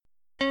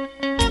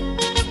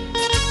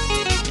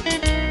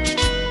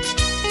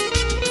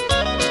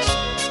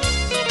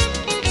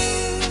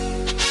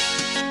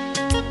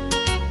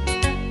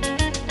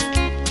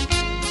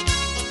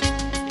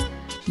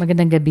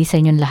Magandang gabi sa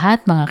inyong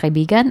lahat, mga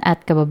kaibigan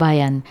at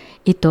kababayan.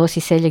 Ito si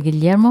Celia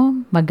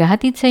Guillermo,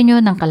 maghahatid sa inyo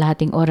ng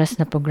kalahating oras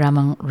na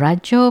programang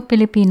Radyo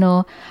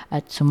Pilipino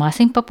at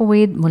sumasing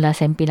papuwid mula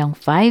sa impilang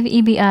 5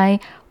 EBI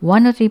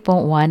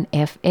 103.1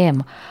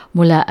 FM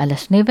mula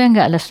alas 9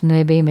 hanggang alas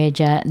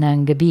 9:30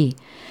 ng gabi.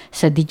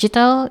 Sa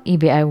digital,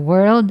 EBI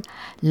World,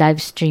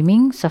 live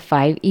streaming sa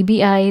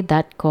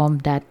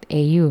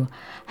 5ebi.com.au.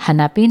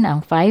 Hanapin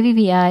ang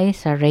 5EBI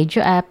sa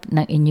radio app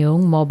ng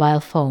inyong mobile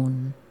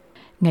phone.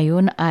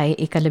 Ngayon ay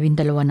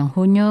ika-12 ng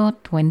Hunyo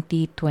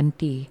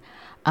 2020,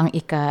 ang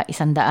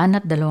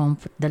ika-122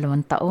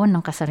 taon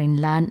ng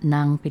kasarinlan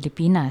ng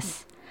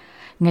Pilipinas.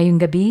 Ngayong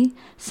gabi,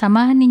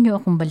 samahan ninyo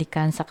akong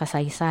balikan sa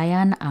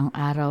kasaysayan ang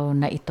araw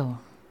na ito.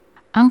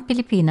 Ang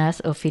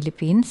Pilipinas o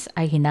Philippines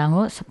ay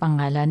hinango sa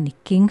pangalan ni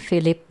King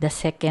Philip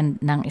II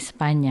ng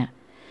Espanya.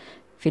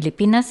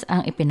 Filipinas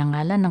ang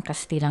ipinangalan ng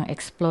Kastilang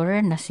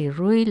explorer na si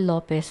Ruy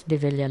Lopez de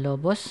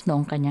Villalobos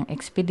noong kanyang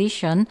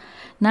expedition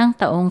ng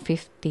taong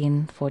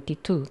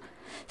 1542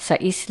 sa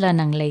isla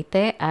ng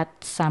Leyte at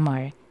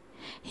Samar.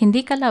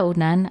 Hindi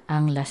kalaunan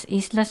ang Las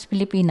Islas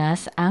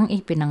Pilipinas ang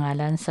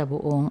ipinangalan sa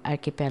buong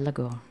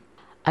archipelago.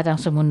 At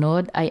ang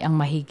sumunod ay ang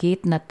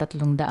mahigit na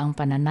 300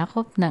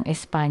 pananakop ng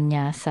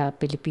Espanya sa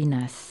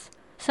Pilipinas.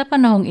 Sa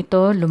panahong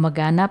ito,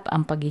 lumaganap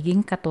ang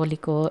pagiging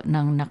Katoliko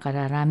ng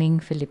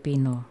nakararaming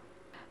Filipino.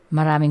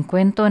 Maraming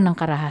kwento ng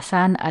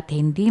karahasan at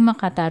hindi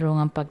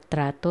makatarungang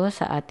pagtrato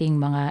sa ating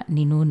mga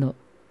ninuno.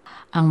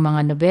 Ang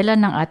mga nobela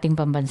ng ating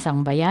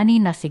pambansang bayani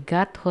na si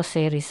Gat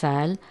Jose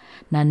Rizal,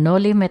 na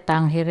Noli Me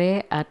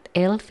Tangere at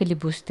El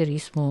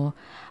Filibusterismo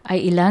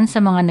ay ilan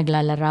sa mga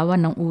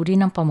naglalarawan ng uri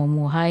ng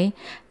pamumuhay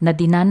na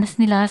dinanas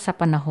nila sa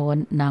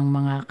panahon ng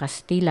mga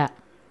Kastila.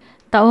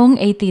 Taong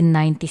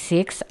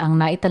 1896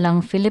 ang naitalang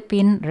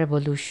Philippine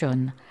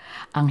Revolution,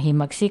 ang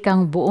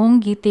himagsikang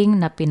buong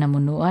giting na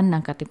pinamunuan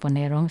ng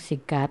Katipunerong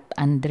si Gat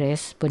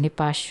Andres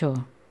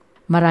Bonifacio.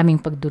 Maraming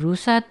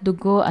pagdurusa at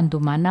dugo ang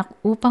dumanak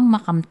upang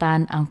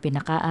makamtan ang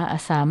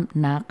pinakaaasam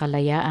na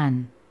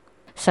kalayaan.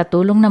 Sa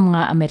tulong ng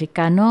mga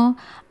Amerikano,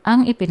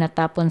 ang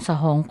ipinatapon sa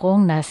Hong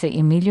Kong na si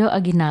Emilio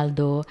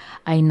Aguinaldo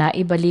ay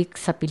naibalik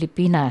sa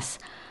Pilipinas.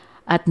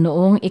 At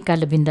noong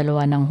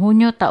ika-12 ng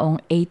Hunyo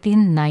taong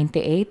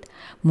 1898,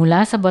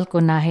 mula sa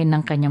balkonahe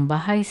ng kanyang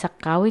bahay sa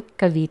Kawit,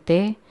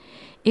 Cavite,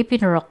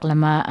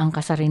 ipinroklama ang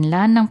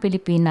kasarinlan ng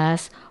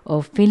Pilipinas o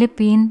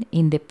Philippine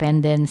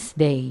Independence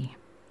Day.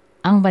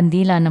 Ang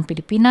bandila ng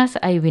Pilipinas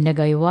ay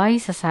winagayway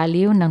sa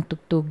saliw ng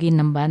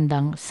tugtugin ng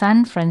bandang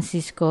San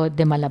Francisco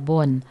de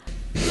Malabon.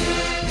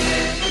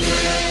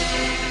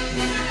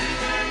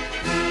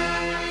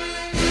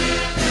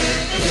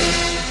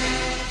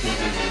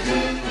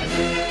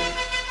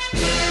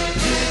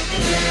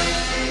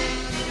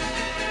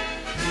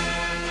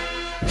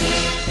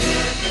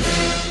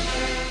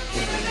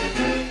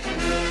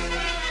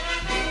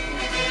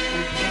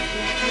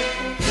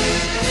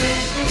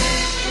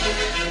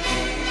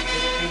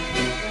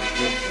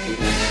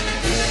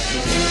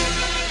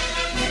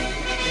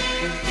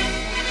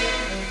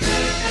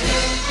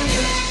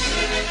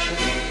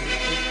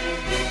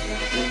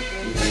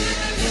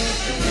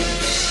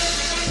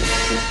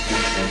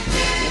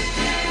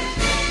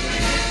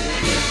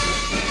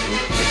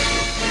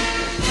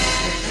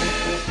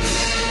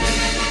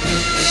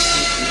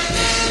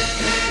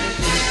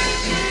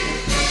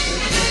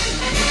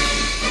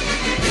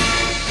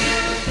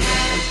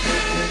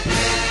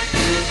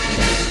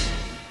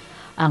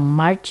 Ang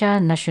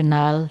Marcha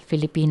Nacional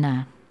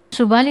Filipina.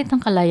 Subalit ang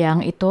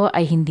kalayaang ito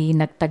ay hindi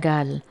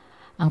nagtagal.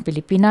 Ang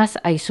Pilipinas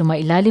ay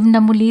sumailalim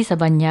na muli sa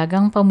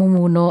banyagang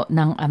pamumuno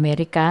ng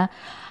Amerika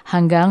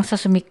hanggang sa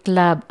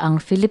sumiklab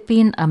ang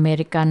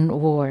Philippine-American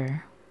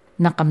War.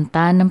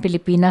 Nakamtan ng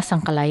Pilipinas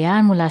ang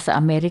kalayaan mula sa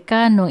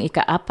Amerika noong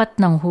ika-4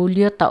 ng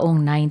Hulyo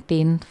taong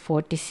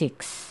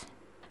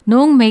 1946.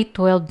 Noong May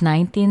 12,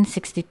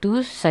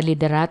 1962, sa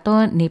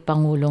liderato ni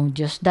Pangulong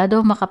Diosdado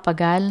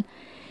Macapagal,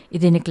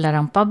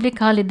 idineklarang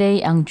public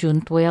holiday ang June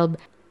 12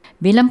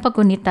 bilang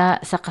paggunita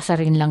sa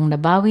kasarinlang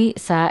nabawi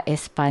sa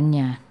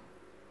Espanya.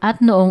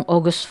 At noong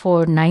August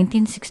 4,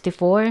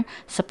 1964,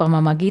 sa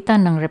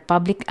pamamagitan ng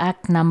Republic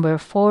Act No.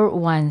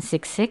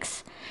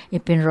 4166,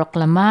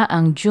 ipinroklama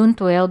ang June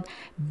 12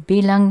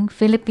 bilang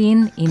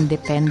Philippine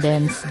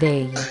Independence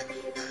Day.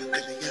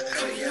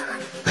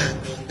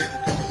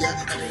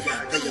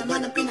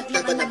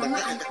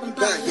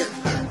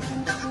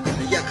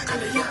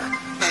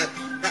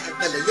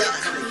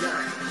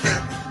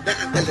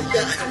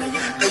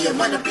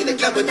 Kayaman ang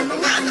pinaglaban ng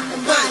mga anak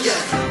ng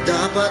bayan.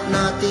 Dapat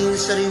nating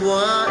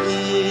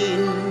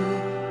sariwain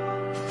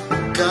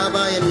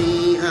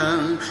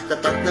kabayanihan,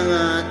 tapat ng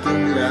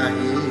ating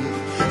lahi.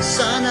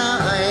 Sana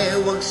ay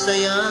huwag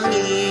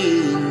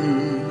sayangin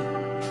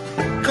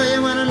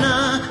kayaman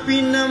na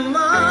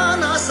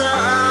pinamana sa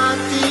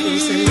atin.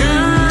 Isa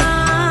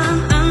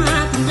lang ang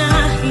ating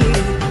lahi,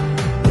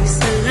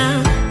 isa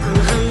lang ang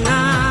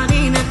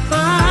hangarin at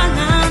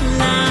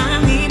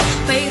panalangin.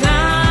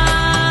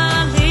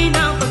 Pairali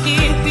ng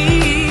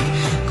pag-ibig,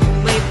 kung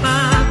may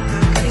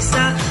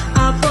pagkakaisa,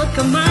 abot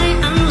kamay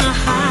ang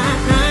lahat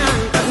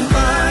ng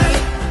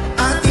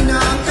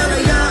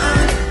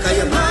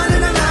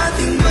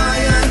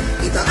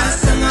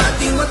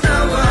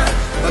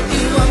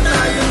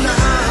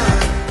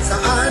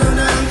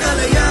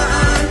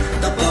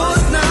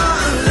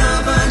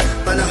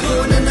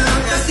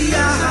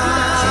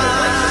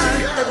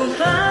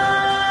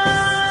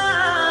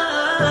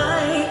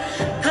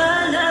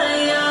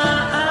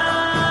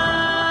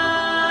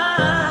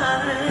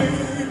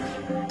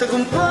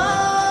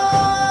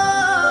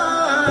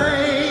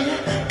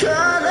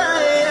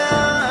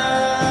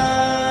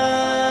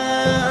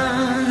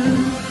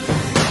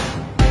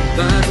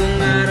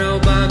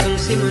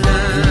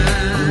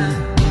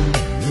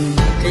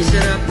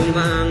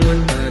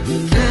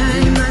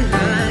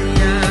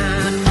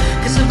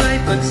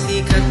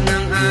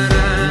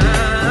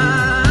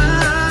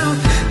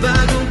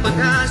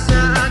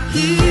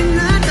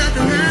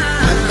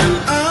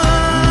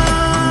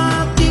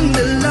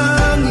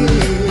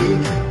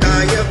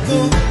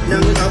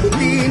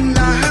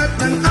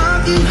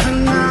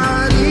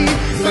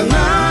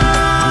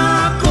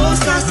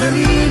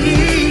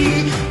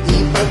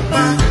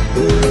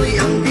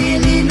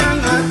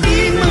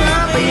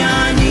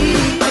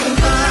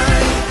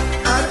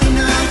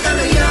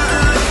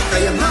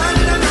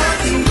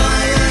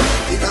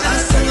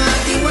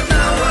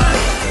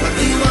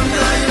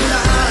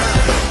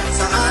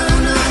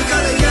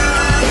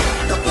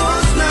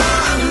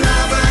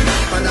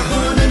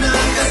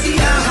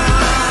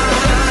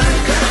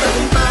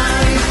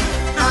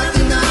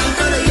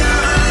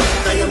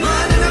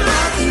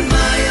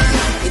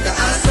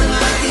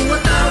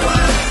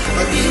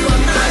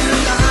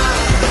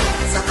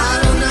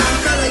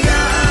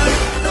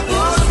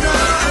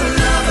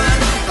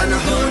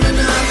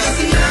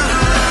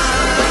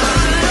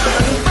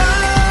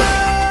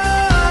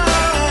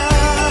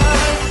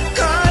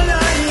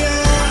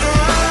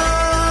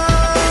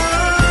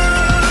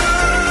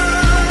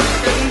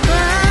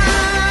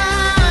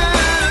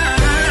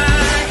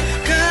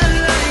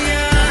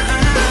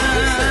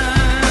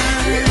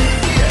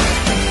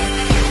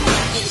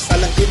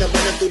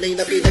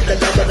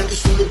laban ng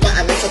isulong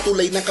paangat sa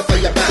tulay ng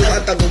kapayapaan.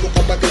 Ang tanong mo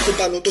kapatid kung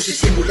paano to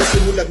sisimula.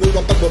 Simulan mo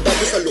ang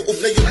pagbabago sa loob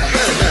na yung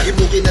tahanan.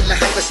 Himugin ang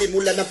lahat na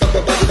simula ng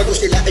pagbabago. Bago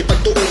sila ay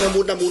pagtuunan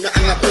muna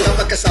ang ako.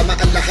 Pagkasama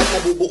ang lahat,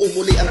 mabubuo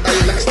muli ang tayo.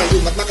 Lakas na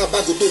lumat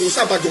makabago tungo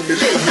sa bagong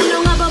milenyo. Ano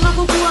nga ba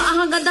makukuha ang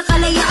hanggang na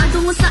kalayaan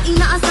tungo sa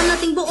inaasan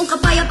nating buong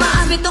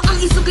kapayapaan? Ito ang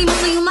isukli mo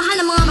sa iyong mahal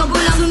ng mga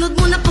magulang. Sunod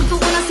mo na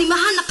pagtuunan si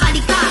mahal na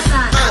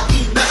kalikasan.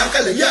 Atin na ang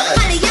kalayaan.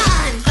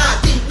 Kalayan!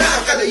 Atin na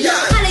ang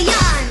kalayaan.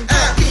 Kalayan!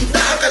 Atin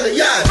na ang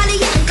kalayaan.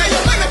 Kalayan! Kayo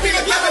man ang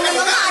pinaglaban ng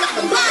mga anak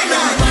ng bayan.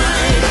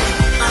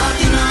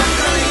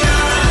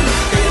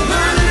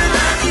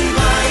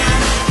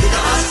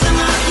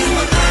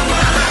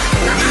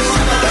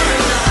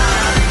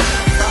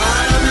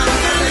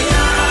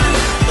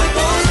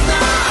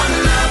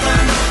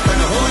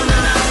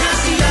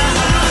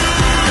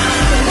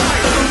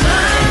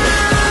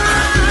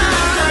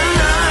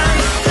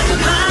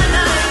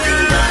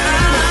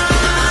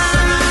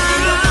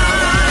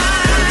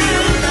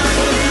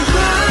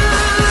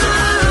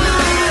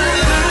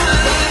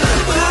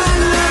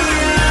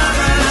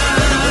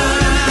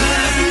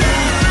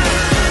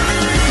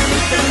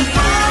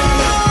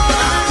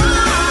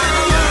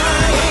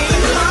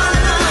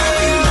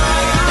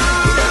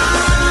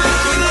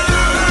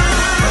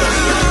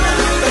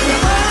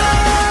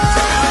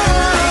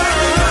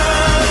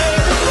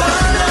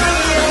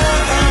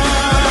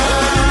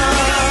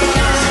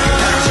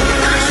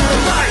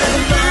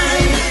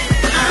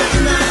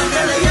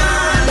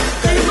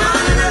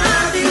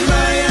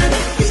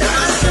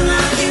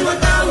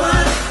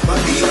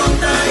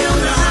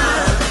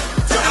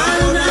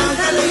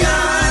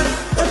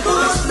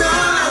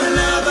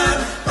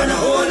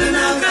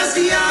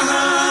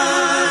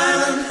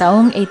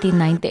 Taong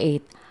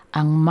 1898,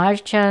 ang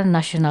Marcha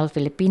Nacional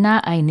Filipina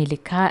ay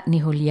nilikha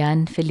ni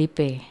Julian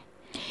Felipe.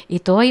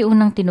 Ito ay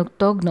unang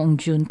tinugtog noong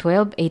June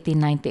 12,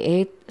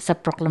 1898 sa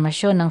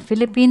proklamasyon ng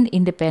Philippine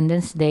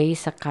Independence Day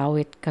sa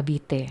Kawit,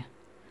 Cavite.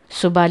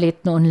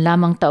 Subalit noon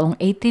lamang taong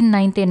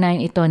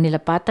 1899 ito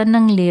nilapatan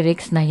ng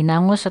lyrics na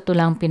hinango sa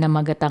tulang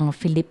pinamagatang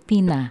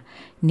Filipina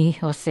ni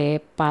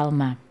Jose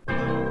Palma.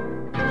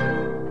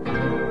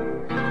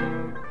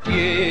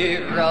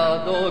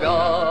 Tierra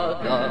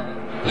dorada,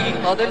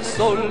 hija del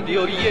sol de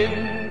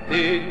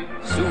oriente,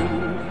 su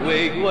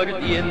fuego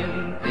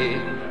ardiente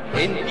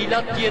en ti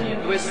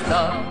latiendo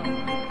está.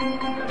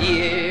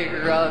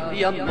 Tierra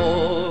de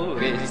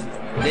amores,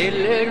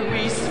 del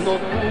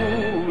heroísmo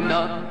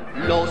cuna,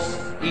 los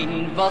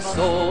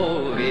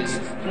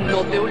invasores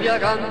no te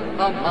hollarán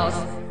jamás.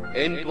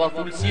 En tu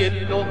azul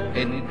cielo,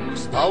 en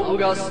tus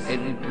auras,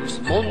 en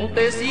tus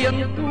montes y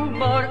en tu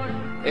mar,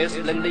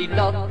 esplende y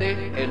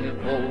late el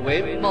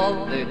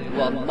poema de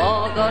tu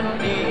amada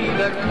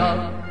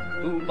libertad.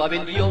 Tu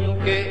pabellón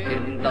que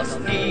en las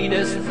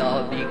tines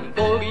la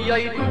victoria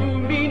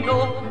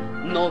iluminó,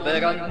 no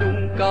verán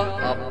nunca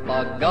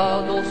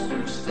apagados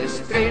sus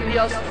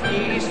estrellas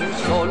ni su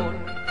sol.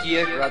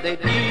 Tierra de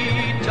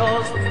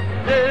dichas,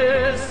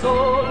 de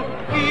sol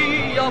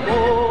y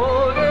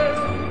amores,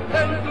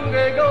 en tu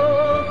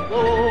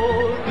regazo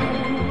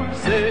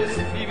dulces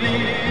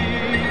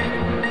vivir.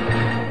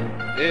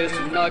 Es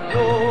una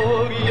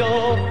gloria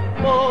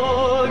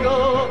para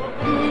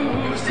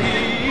tus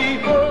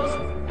hijos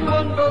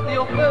cuando te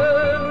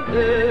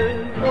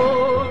ofenden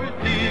por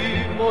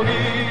ti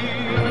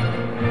morir.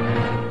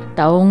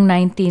 Taong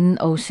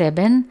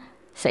 1907,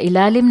 sa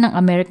ilalim ng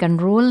American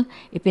rule,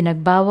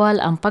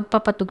 ipinagbawal ang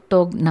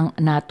pagpapatugtog ng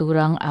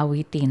naturang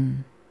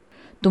awitin.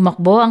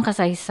 Tumakbo ang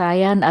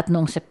kasaysayan at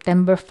noong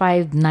September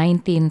 5,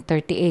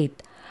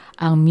 1938,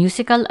 ang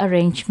musical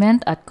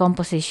arrangement at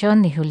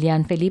composition ni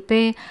Julian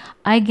Felipe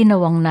ay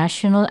ginawang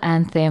national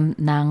anthem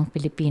ng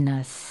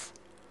Pilipinas.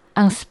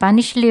 Ang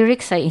Spanish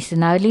lyrics ay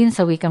isinalin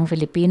sa wikang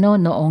Filipino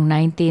noong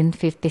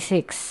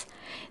 1956.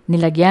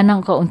 Nilagyan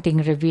ng kaunting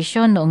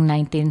revision noong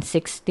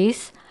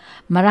 1960s.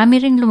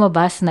 Marami ring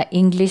lumabas na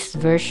English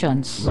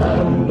versions.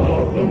 Land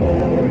of the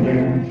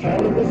morning,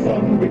 child of the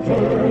sun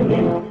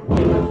returning,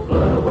 with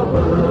fervor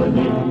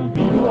burning,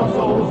 be to our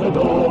souls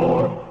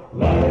adore.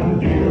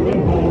 Land dear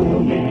and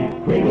holy,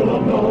 cradle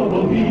of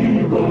noble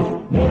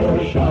heroes,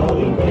 never shall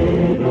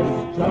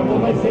invaders travel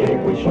my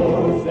sacred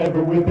shores. Ever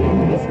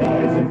within the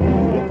skies and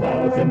through the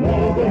clouds and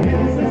all the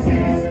hills and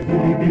seas, do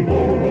we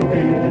behold the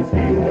radiance,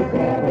 feel the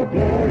throb of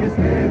glorious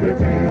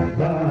liberty.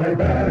 Thy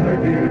banner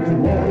dear to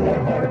all our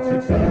hearts,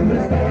 its sun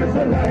and stars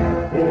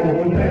alike.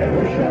 Oh,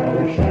 never shall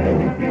the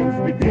shining fields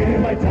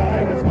begin my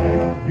tireless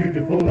might.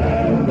 Beautiful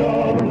land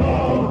of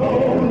love,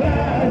 oh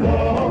land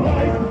of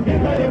life, in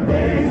thy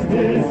embrace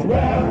this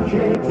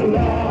rapture to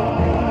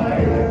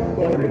life.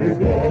 For it is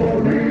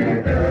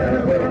glory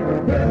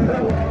ever when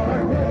thou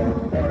art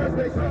home, for as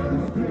thy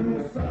sons to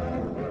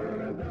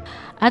southward.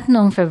 At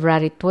noong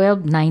February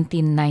 12,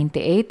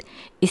 1998,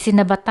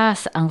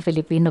 isinabatas ang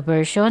Filipino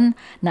version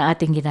na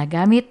ating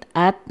ginagamit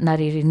at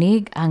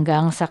naririnig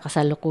hanggang sa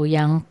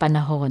kasalukuyang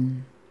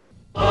panahon.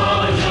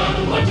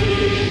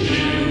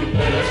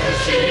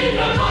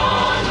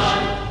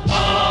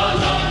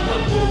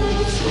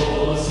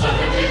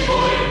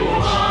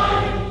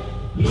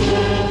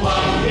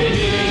 Lupang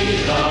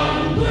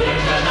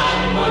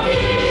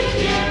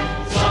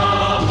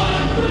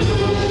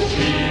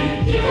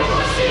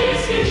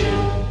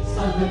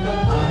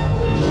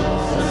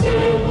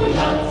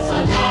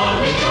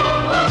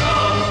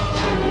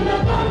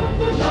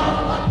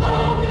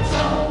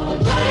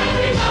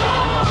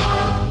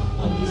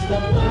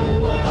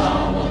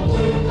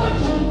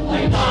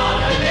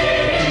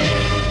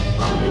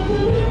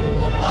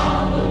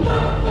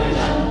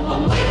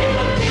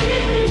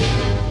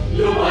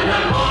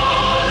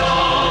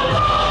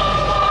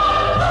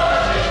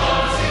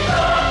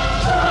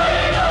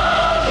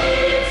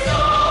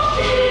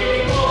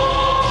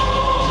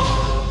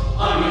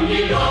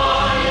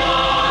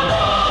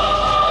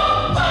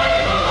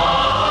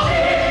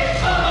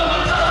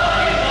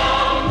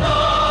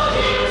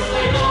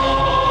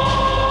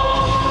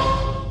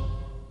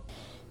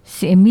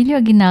Si Emilio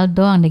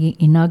Aguinaldo ang naging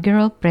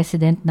inaugural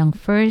president ng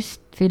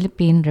First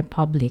Philippine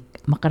Republic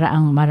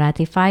makaraang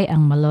ma-ratify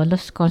ang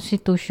Malolos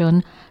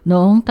Constitution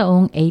noong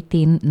taong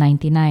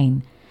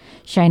 1899.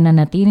 Siya ay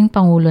nanatiling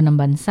Pangulo ng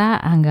bansa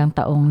hanggang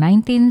taong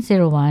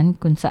 1901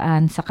 kung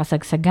saan sa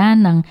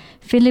kasagsagan ng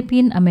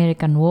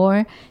Philippine-American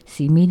War,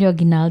 si Emilio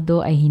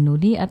Aguinaldo ay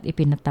hinuli at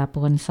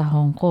ipinatapon sa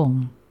Hong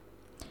Kong.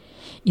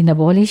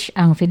 Inabolish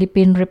ang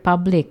Philippine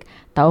Republic.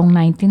 Taong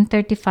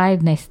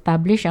 1935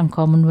 na-establish ang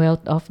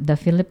Commonwealth of the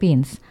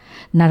Philippines.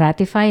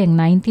 Na-ratify ang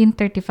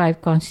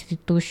 1935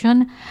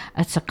 Constitution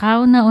at sa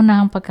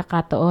kauna-unahang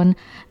pagkakataon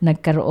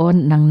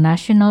nagkaroon ng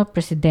National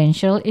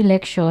Presidential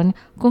Election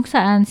kung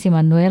saan si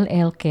Manuel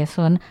L.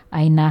 Quezon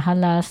ay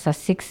nahala sa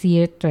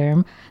 6-year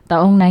term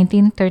taong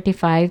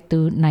 1935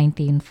 to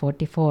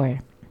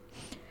 1944.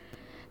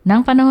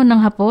 Nang panahon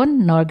ng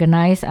Hapon,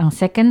 na-organize ang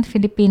Second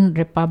Philippine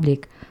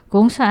Republic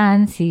kung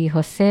saan si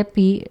Jose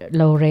P.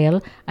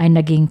 Laurel ay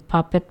naging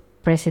puppet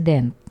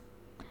president.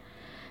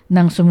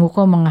 Nang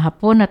sumuko mga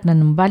Hapon at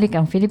nanumbalik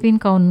ang Philippine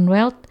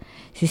Commonwealth,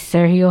 si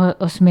Sergio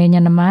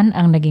Osmeña naman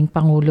ang naging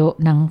Pangulo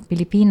ng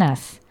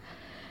Pilipinas.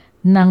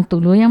 Nang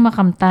tuluyang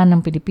makamtan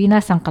ng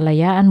Pilipinas ang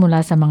kalayaan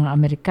mula sa mga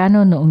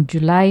Amerikano noong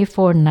July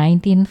 4,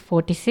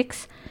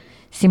 1946,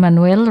 si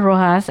Manuel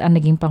Rojas ang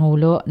naging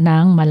Pangulo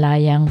ng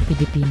Malayang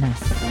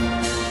Pilipinas.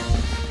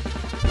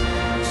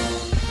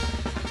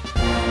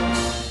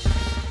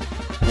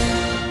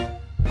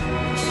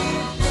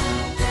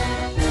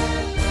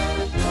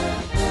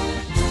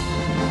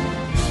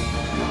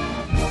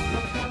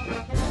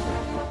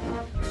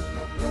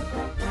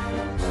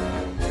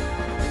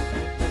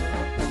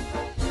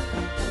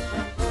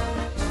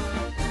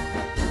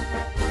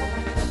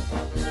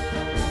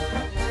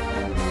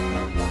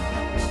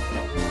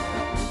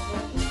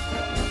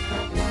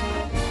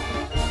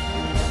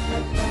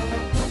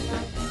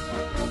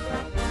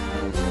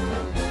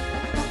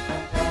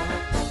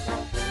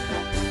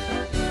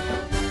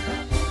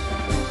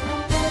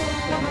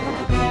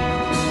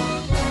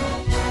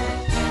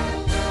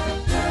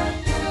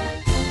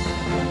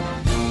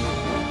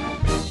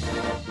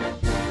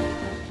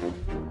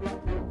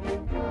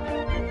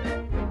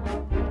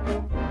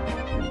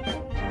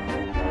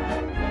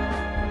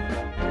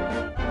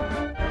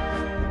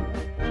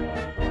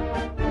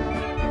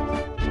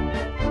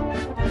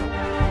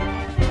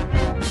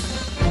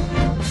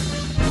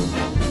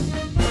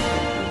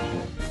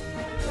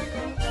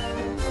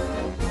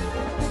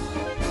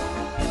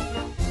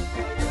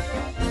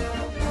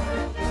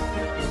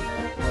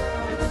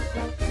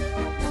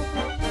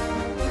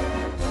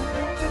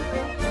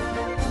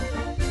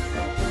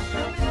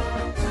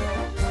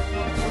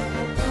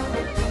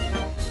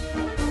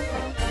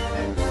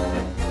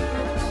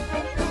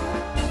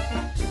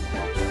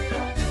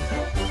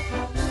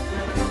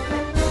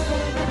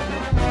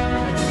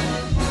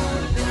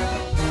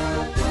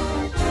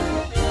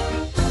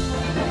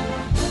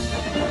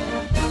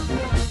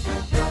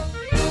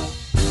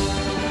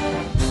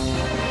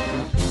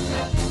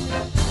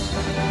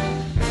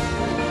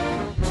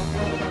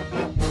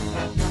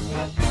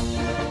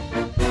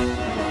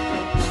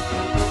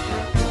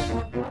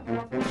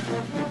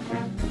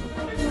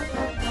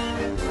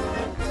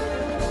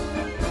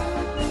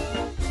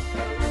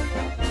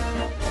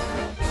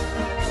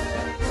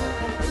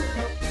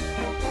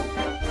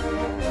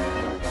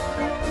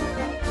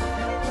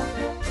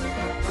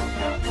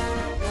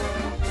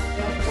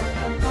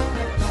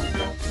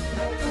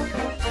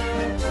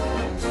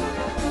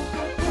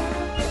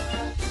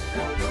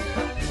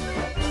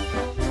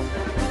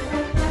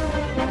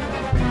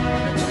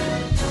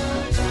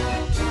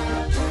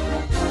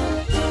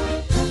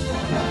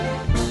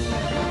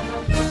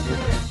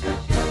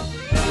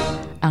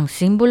 Ang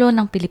simbolo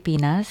ng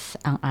Pilipinas,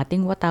 ang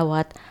ating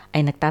watawat,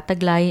 ay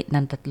nagtataglay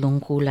ng 3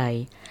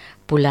 kulay,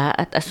 pula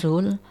at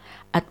asul,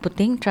 at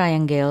puting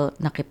triangle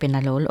na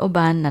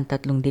kipinalooban ng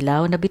 3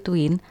 dilaw na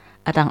bituin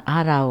at ang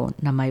araw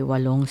na may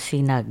 8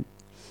 sinag.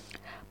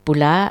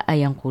 Pula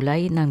ay ang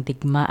kulay ng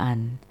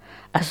digmaan,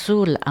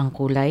 asul ang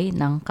kulay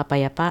ng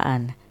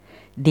kapayapaan,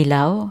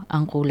 dilaw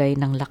ang kulay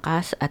ng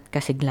lakas at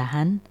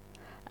kasiglahan,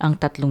 ang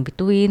 3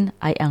 bituin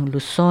ay ang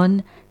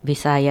Luzon,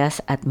 Visayas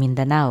at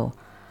Mindanao.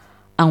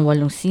 Ang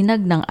 8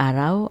 sinag ng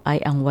araw ay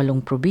ang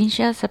 8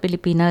 probinsya sa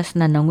Pilipinas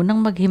na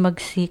nangunang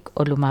maghimagsik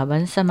o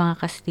lumaban sa mga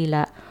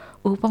Kastila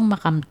upang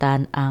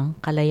makamtan ang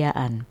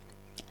kalayaan.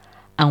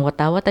 Ang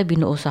watawat ay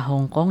binuo sa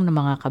Hong Kong ng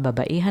mga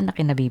kababaihan na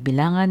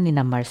kinabibilangan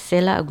nina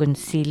Marcela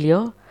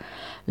Agoncillo,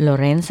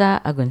 Lorenza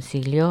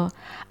Agoncillo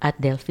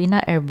at Delfina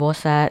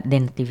Herbosa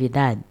de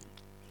Natividad.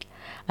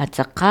 At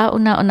sa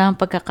kauna-unahang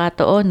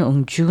pagkakataon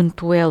noong June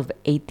 12,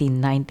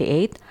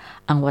 1898,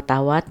 ang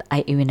watawat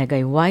ay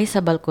iwinagayway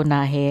sa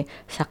balkonahe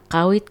sa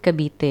Kawit,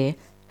 Cavite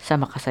sa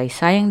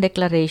makasaysayang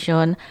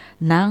deklarasyon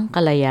ng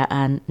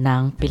kalayaan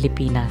ng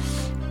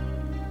Pilipinas.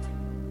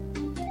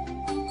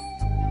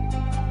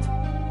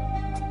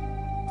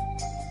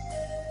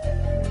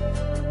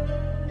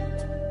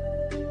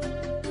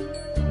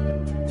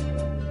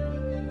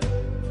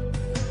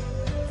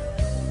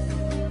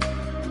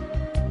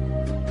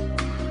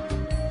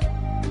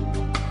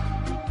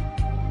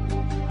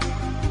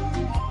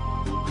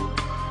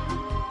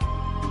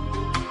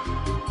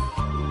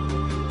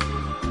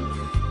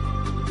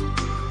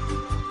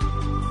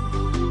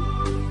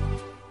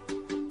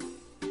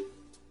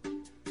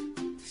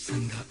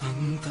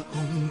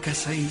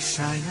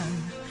 kasaysayan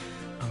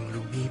ang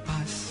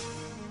lumipas.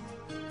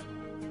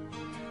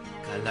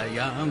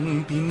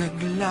 Kalayaang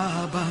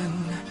pinaglaban,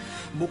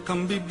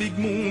 bukang bibig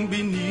mong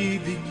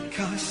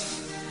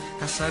binibigkas.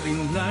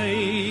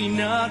 Kasarinlay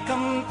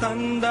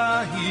nakamtan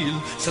dahil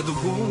sa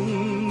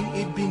dugong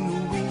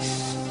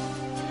ibinuwis.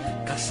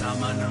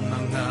 Kasama ng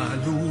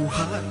mga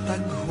luha,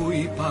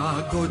 taghoy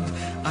pagod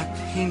at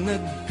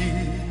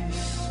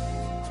hinagpis.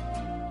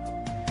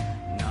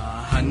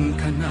 Nahan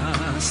ka na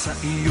sa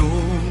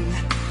iyong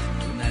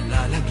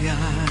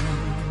nalalagyan.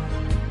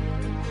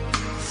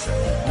 Sa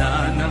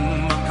gitna ng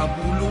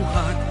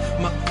makabuluhat,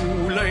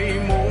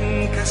 makulay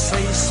mong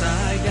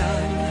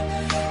kasaysayan.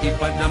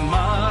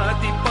 Ipadama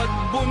at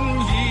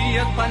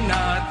ipagbunyi at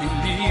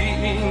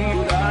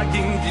panatiliing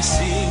laging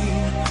gising.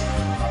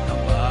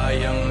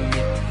 Kabayang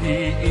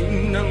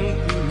mithiin ng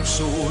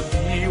puso,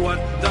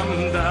 diwa't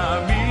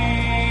damdamin.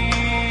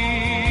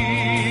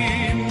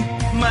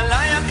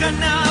 Malaya ka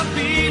na,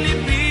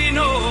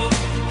 Pilipino,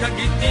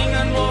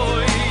 kagitingan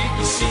mo'y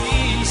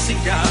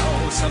isisigaw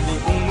sa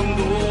buong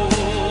mundo.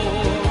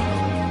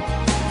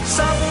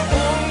 Sa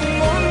buong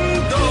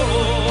mundo,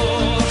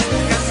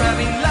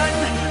 kasarinlan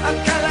at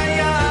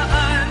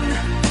kalayaan,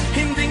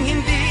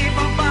 hinding-hindi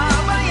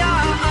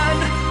papabayaan.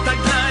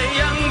 Taglay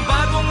ang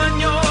bagong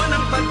anyo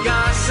ng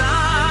pag-asa.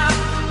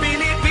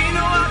 Pilipino,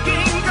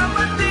 aking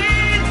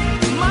kapatid,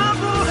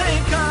 mabuhay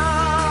ka.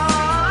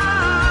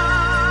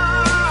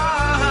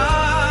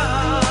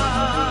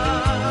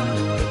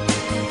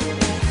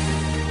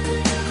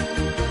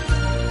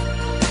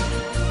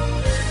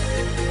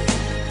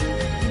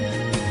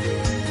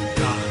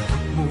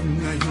 Kaharap mo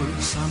ngayon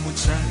sa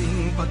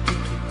mutsaring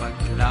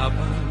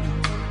pagkikipaglaban,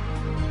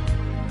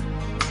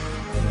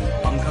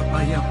 upang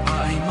kapayapa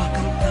ay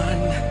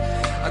makamtan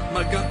at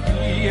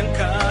magapi ang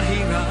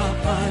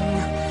kahirapan.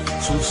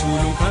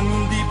 Susulungan,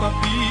 di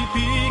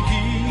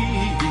papipigil,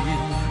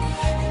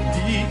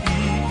 hindi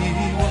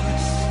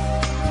iiwas.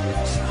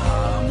 Sa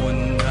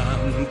hamon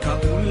ng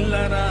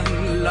kaunlaran,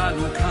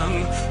 lalo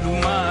kang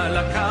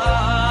lumalakas.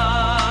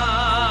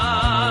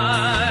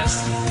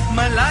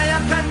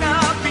 Malaya ka na,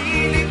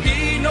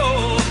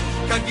 Pilipino,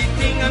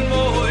 kagitingan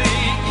mo'y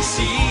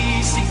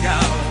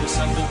isisigaw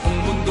sa buong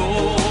mundo.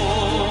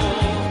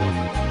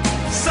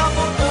 Sa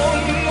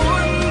buong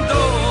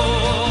mundo,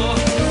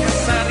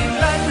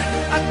 kasarinlan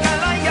at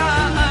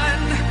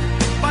kalayaan,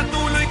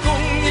 patuloy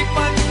kong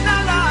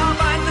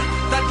ipaglalaban.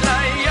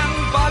 Taglay ang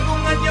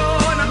bagong anyo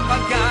ng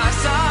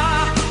pag-asa.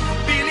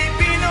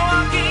 Pilipino,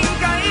 aking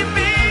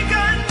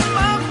kaibigan,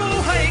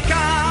 mabuhay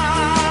ka.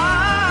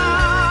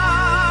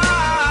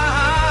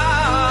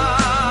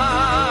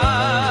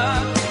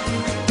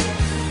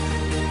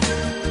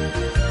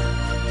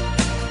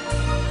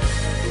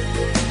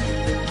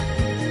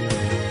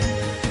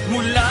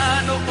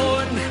 Mula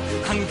noon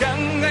hanggang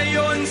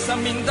ngayon, sa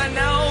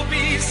Mindanao,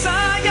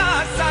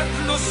 Visayas at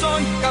Luzon,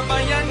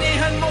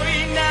 kabayanihan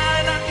mo'y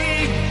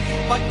nanaig,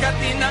 pagkat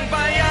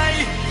tinangbay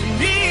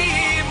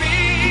iniibig,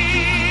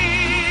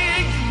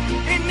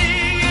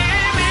 iniibig.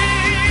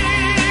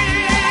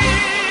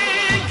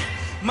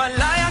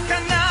 Malaya ka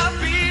na,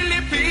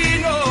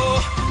 Pilipino,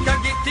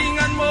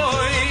 kagitingan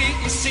mo'y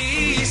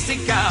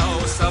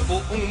isisigaw sa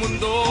buong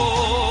mundo.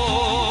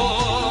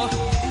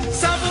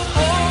 Sa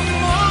buong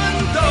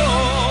mundo,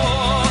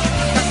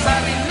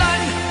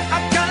 kasarinlan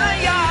at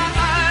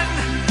kalayaan,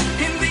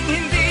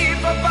 hinding-hindi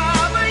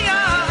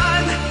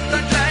pababayaan.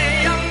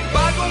 Taglay ang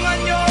bagong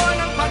anyo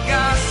ng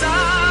pag-asa.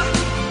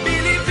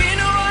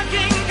 Pilipino,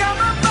 aking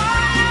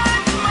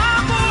kababayan,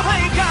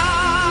 mabuhay ka.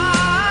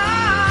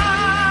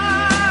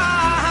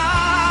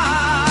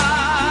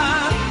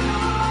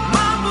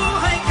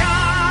 Mabuhay ka.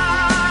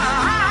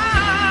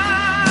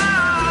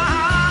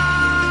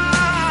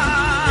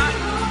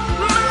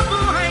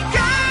 Mabuhay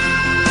ka.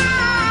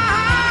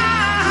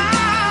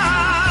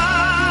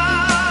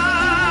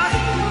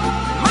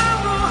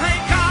 Mabuhay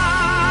ka.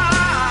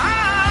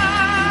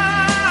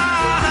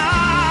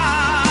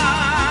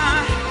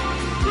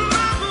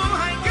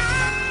 Mabuhay ka.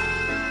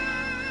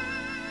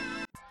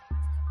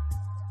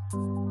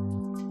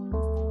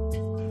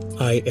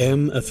 I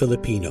am a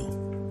Filipino,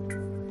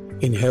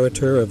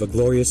 inheritor of a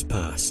glorious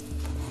past,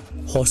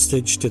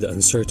 hostage to the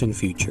uncertain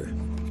future.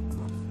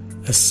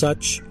 As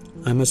such,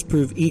 I must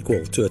prove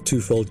equal to a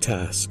twofold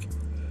task: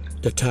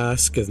 the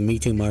task of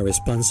meeting my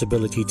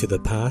responsibility to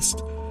the past,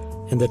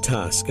 and the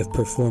task of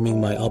performing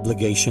my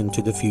obligation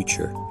to the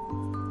future.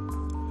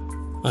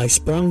 I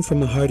sprung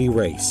from a hardy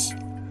race,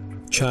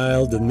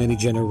 child of many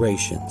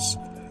generations,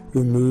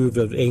 removed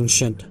of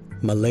ancient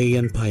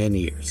Malayan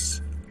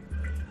pioneers.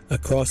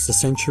 Across the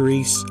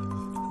centuries,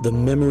 the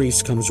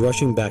memories comes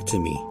rushing back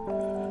to me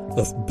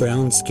of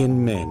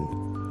brown-skinned men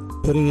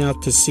putting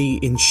out to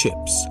sea in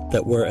ships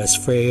that were as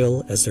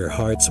frail as their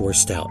hearts were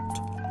stout.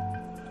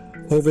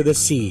 Over the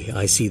sea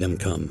I see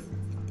them come,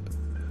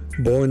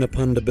 borne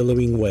upon the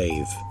billowing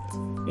wave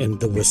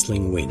and the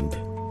whistling wind,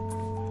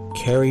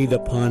 carried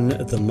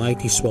upon the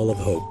mighty swell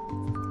of hope,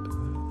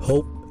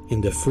 hope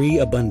in the free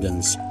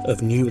abundance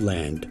of new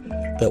land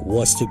that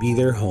was to be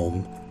their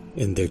home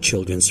and their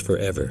children's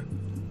forever.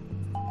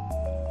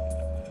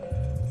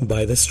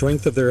 by the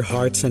strength of their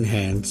hearts and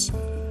hands,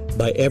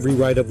 by every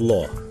right of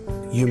law,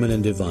 human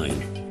and divine,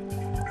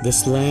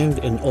 this land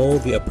and all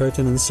the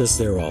appurtenances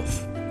thereof,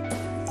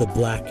 the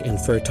black and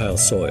fertile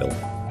soil,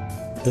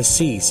 the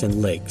seas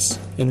and lakes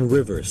and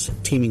rivers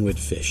teeming with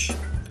fish,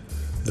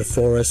 the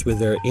forests with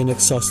their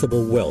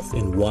inexhaustible wealth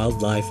in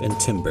wildlife and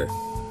timber,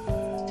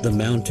 the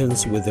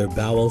mountains with their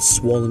bowels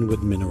swollen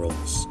with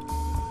minerals.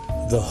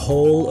 The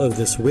whole of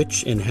this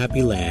rich and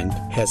happy land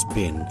has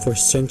been, for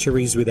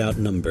centuries without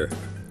number,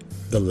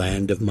 the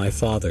land of my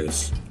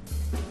fathers.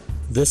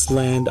 This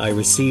land I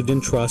received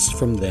in trust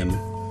from them,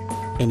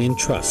 and in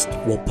trust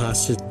will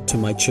pass it to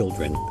my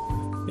children,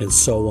 and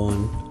so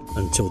on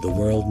until the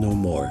world no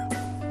more.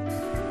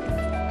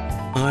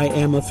 I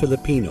am a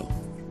Filipino.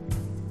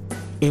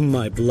 In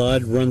my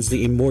blood runs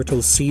the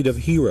immortal seed of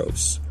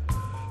heroes,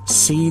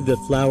 seed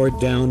that flowered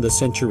down the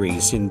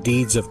centuries in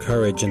deeds of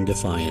courage and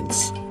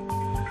defiance.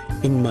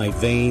 In my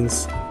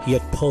veins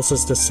yet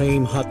pulses the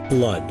same hot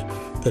blood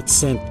that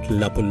sent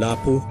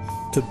Lapu-Lapu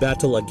to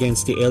battle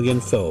against the alien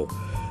foe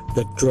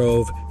that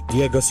drove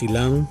Diego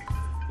Silang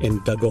and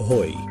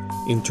Dagohoy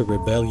into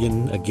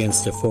rebellion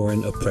against a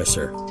foreign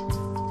oppressor.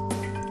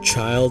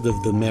 Child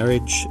of the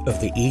marriage of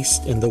the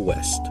East and the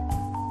West.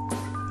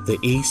 The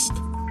East,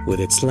 with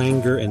its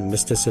languor and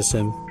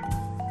mysticism,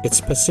 its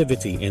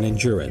passivity and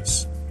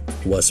endurance,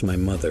 was my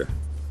mother.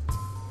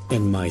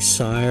 And my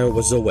sire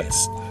was the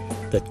West,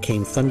 that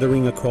came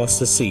thundering across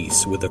the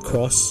seas with the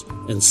cross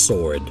and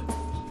sword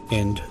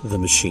and the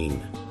machine.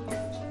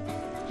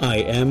 I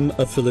am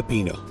a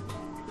Filipino.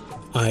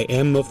 I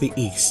am of the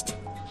East,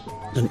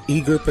 an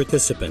eager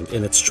participant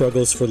in its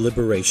struggles for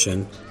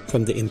liberation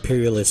from the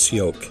imperialist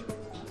yoke.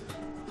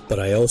 But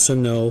I also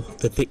know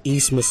that the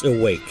East must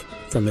awake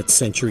from its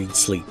centuried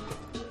sleep,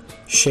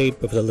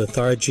 shape of the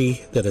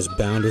lethargy that has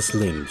bound its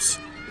limbs,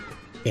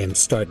 and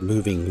start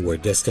moving where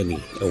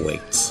destiny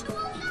awaits.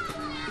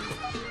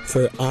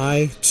 For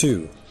I,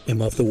 too,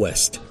 am of the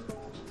West,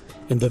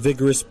 and the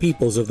vigorous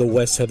peoples of the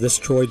West have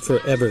destroyed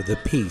forever the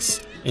peace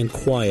and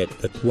quiet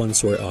that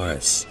once were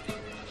ours.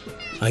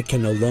 I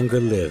can no longer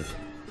live.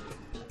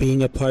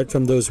 Being apart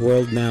from those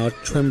world now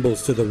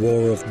trembles to the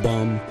roar of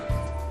bomb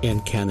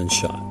and cannon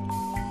shot.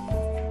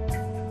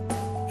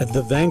 At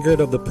the vanguard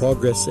of the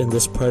progress in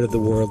this part of the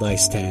world I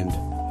stand,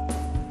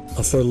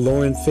 a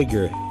forlorn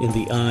figure in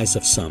the eyes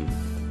of some,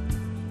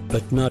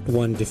 but not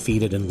one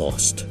defeated and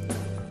lost.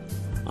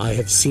 I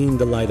have seen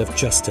the light of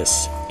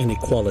justice and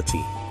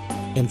equality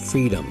and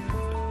freedom,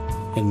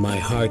 and my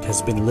heart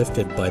has been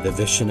lifted by the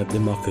vision of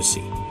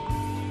democracy.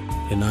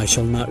 And I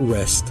shall not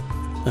rest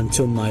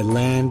until my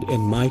land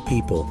and my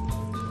people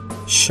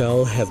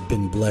shall have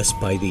been blessed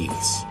by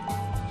these,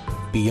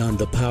 beyond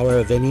the power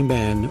of any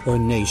man or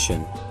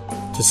nation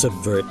to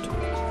subvert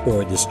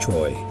or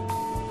destroy.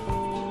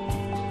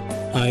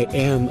 I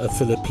am a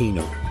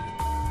Filipino,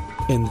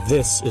 and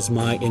this is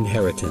my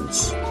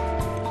inheritance.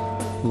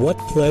 What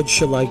pledge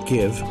shall I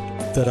give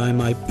that I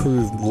might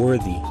prove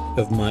worthy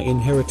of my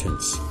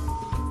inheritance?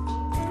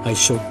 I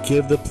shall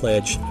give the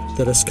pledge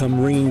that has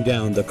come ringing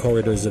down the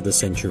corridors of the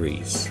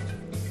centuries.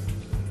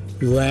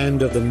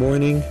 Land of the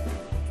morning,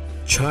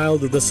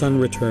 child of the sun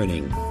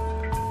returning,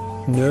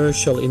 ne'er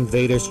shall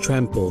invaders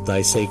trample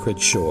thy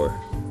sacred shore.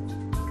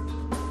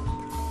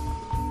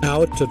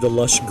 Out of the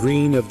lush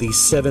green of these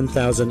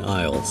 7,000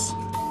 isles,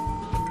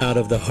 out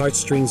of the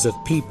heartstrings of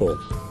people,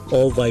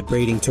 all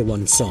vibrating to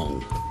one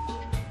song,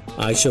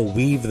 I shall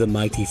weave the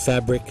mighty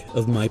fabric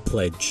of my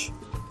pledge.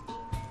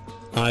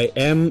 I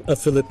am a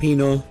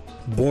Filipino,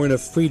 born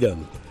of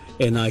freedom,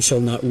 and I shall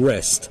not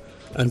rest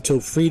until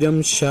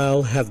freedom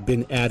shall have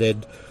been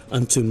added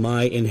unto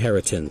my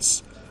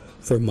inheritance,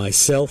 for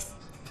myself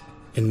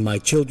and my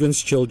children's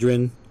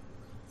children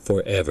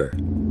forever.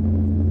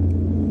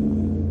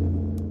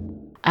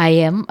 I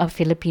am a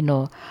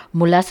Filipino,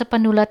 mula sa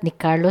panulat ni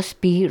Carlos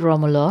P.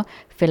 Romulo,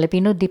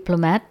 Filipino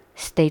diplomat,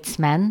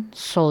 statesman,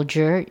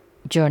 soldier,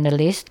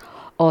 journalist,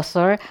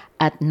 author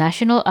at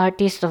National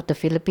Artist of the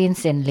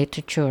Philippines in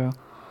Literature.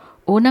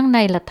 Unang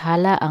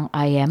nailathala ang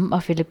I Am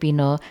a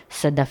Filipino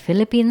sa The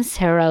Philippines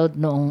Herald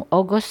noong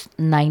August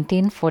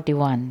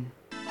 1941.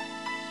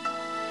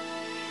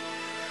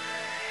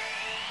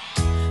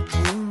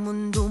 Kung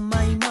mundo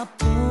may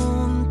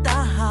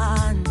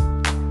mapuntahan,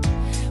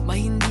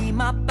 may hindi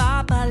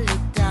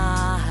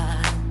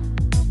mapapalitan,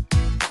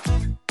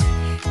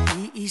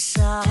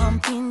 iisa ang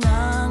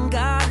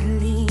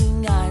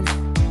pinanggalingan,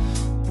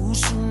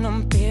 puso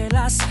ng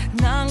pelas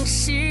ng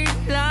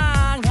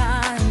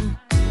silangan.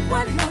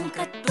 Walang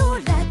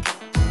katulad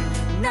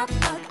na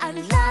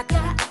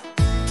pag-alaga,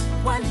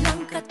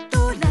 walang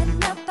katulad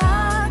na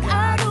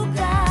pag-aruga.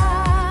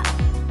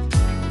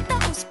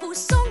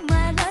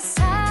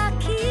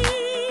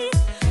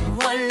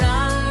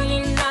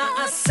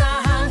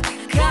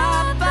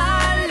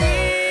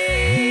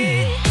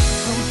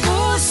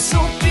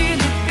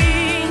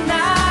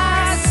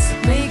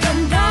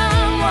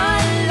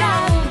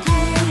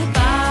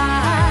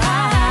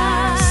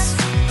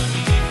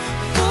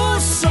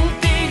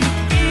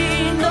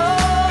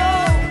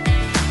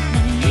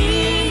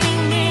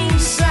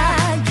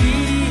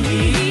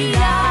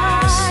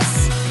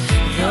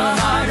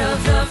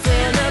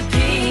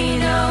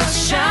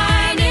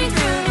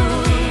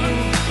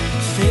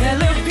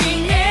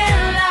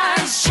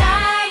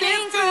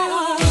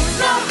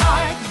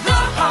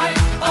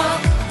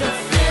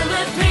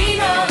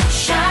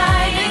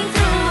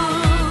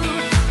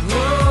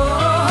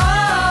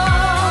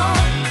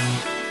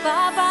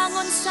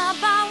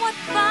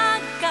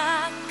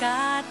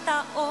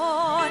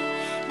 taon,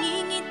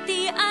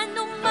 ngingiti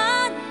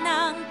anuman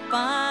ng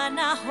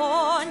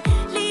panahon,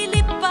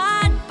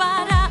 lilipad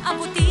para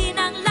abutin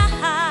ang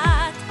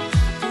lahat.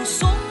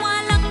 Pusong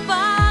walang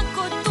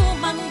bago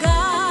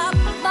tumanggap,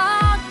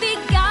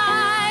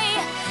 magbigay,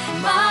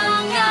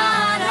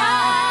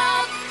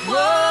 mangarap.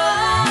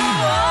 Ang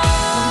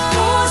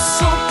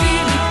pusong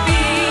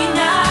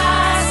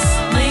Pilipinas,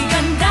 may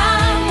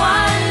gandang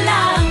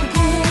walang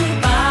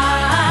kumpas.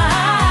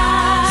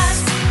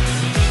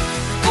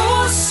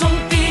 Pusong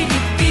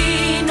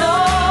Pilipino,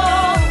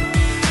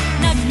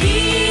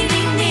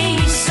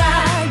 nagniningning sa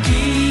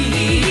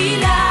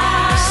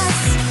gilas.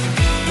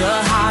 The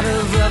heart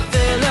of the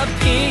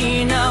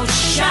Filipino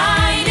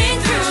shining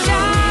through.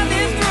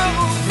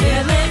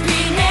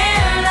 Philippine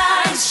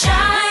Airlines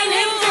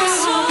shining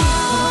through.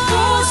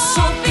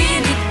 Pusong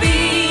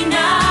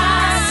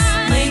Pilipinas,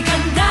 may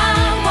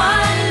gandang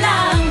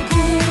walang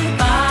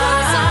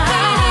kumpas.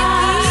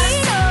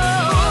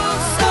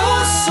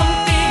 Pusong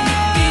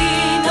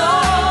Pilipino,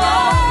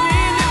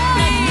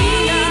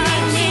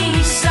 nagniningning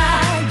sa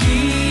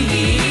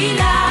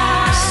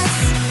gilas.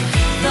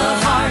 The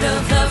heart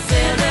of the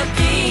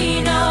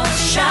Filipino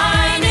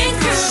shining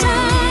through.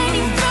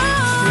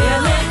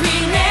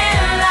 Philippine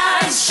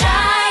Airlines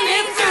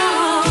shining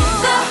through.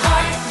 The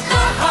heart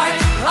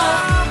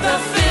of the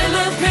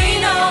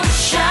Filipino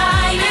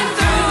shining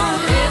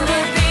through.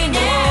 Philippine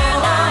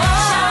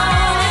Airlines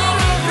shining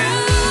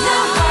through.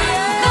 The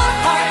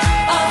heart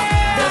of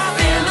the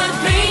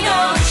Filipino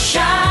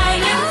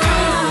shining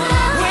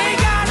through. We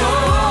got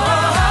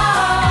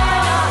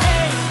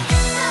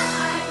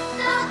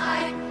The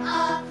heart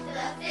of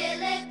the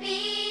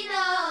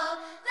Filipino.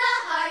 The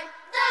heart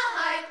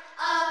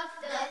of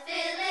the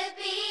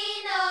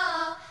Filipino.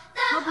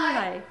 The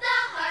Mabuhay.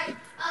 heart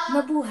of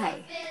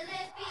Mabuhay.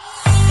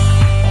 Filipino.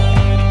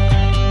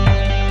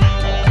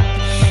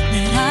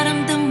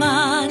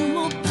 Nararamdaman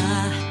mo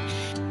ba?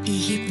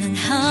 Ihip ng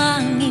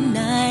hangin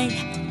ay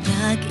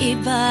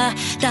nag-iba.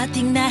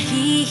 Dating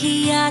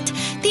nahihiya't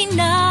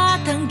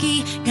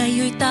tinatanggi,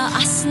 ngayon'y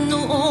taas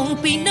noong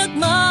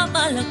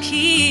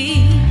pinagmamalaki.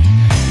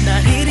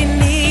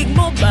 Naririnig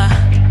mo ba?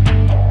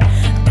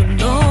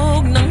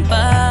 Tunog ng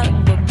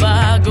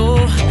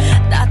pagbabago.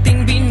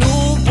 Dating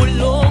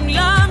binubulong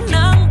lang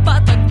ng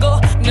patago,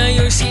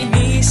 ngayon'y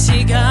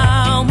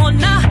sinisigaw mo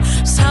na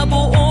sa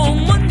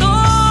buong mundo.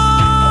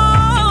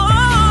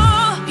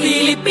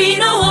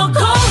 Pilipino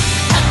ako,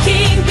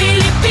 aking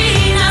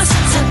Pilipinas,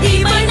 sa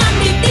tibay ng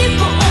dibdib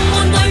buong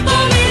mundo'y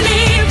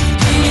bumilib.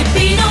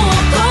 Pilipino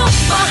ako,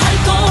 mahal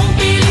kong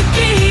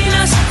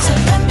Pilipinas, sa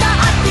ganda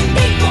at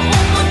tindig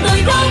buong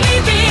mundo'y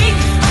umibig.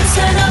 Ang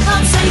sarap,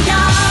 ang saya,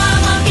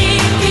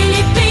 maging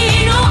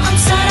Pilipino. Ang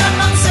sarap,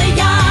 ang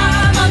saya,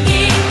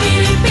 maging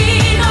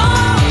Pilipino.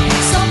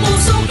 Sa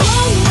puso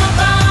kong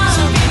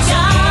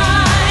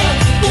mapapabigay,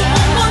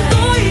 buong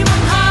mundo'y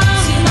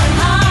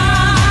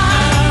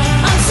manghang-manghang.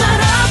 Ang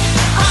sarap,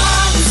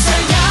 ang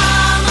saya,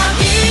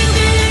 maging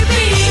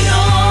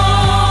Pilipino.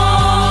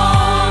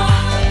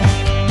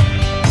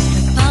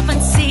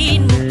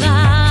 Napapansin mo ba,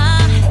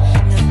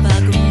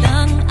 nagbago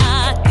ng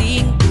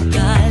ating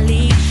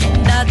ugali?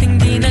 Dating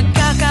di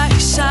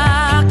nagkakaisa,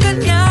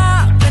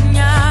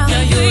 kanya-kanya,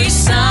 ngayon'y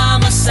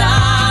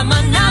sama-sama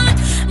na't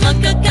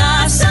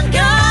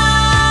magkakasangga.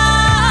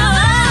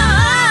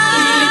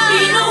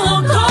 Pilipino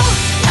ako,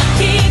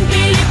 aking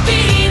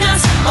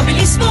Pilipinas,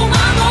 mabilis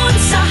bumangon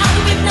sa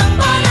hagwid ng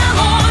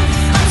panahon.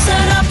 Ang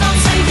sarap, ang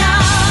saya,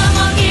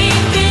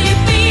 maging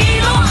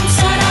Pilipino. Ang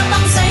sarap,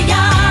 ang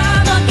saya,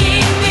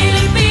 maging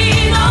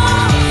Pilipino.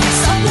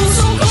 Sa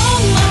puso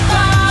kong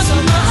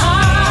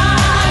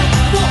mapagmahal,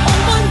 buong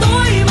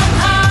mundo'y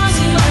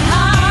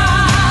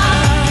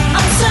manghang-manghang.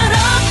 Ang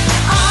sarap,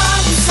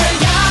 ang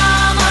saya,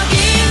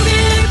 maging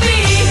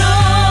Pilipino.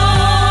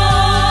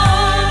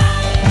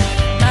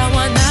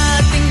 Tawa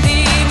nating di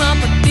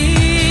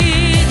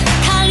mapatid,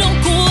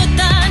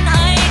 kalungkutan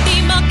ay di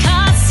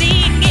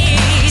makasingit.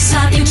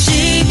 Sa ating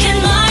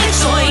chicken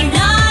lights-oy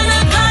na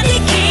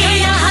nakadikit,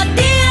 kaya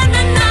hatian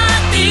na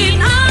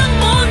natin ang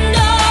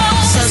mundo.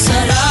 Sa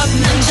sarap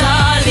ng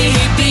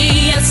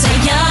Jollibee at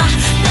saya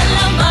na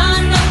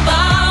laman ng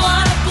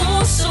bawat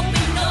pusong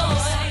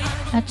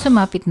Pinoy. At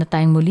sumapit na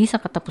tayong muli sa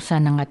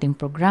katapusan ng ating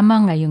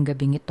programa ngayong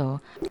gabing ito.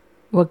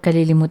 Huwag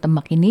kalilimutang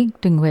makinig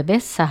tuwing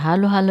Huwebes sa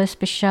Halo-Halo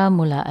Espesyal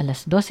mula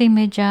alas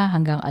 12:30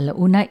 hanggang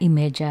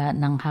 1:30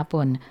 ng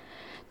hapon.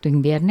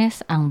 Tuwing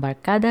Biyernes, ang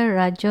Barkada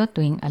Radyo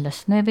tuwing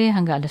alas 9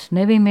 hanggang alas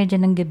 9:30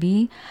 ng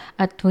gabi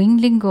at tuwing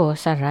Linggo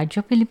sa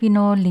Radyo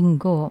Pilipino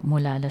Linggo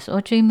mula alas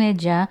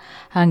 8:30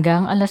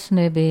 hanggang alas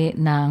 9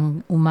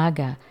 ng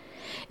umaga.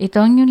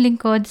 Ito ang inyong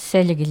lingkod,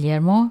 Celia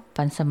Guillermo,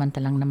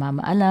 pansamantalang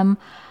namamaalam.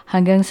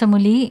 Hanggang sa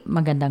muli,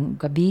 magandang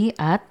gabi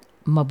at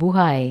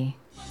mabuhay!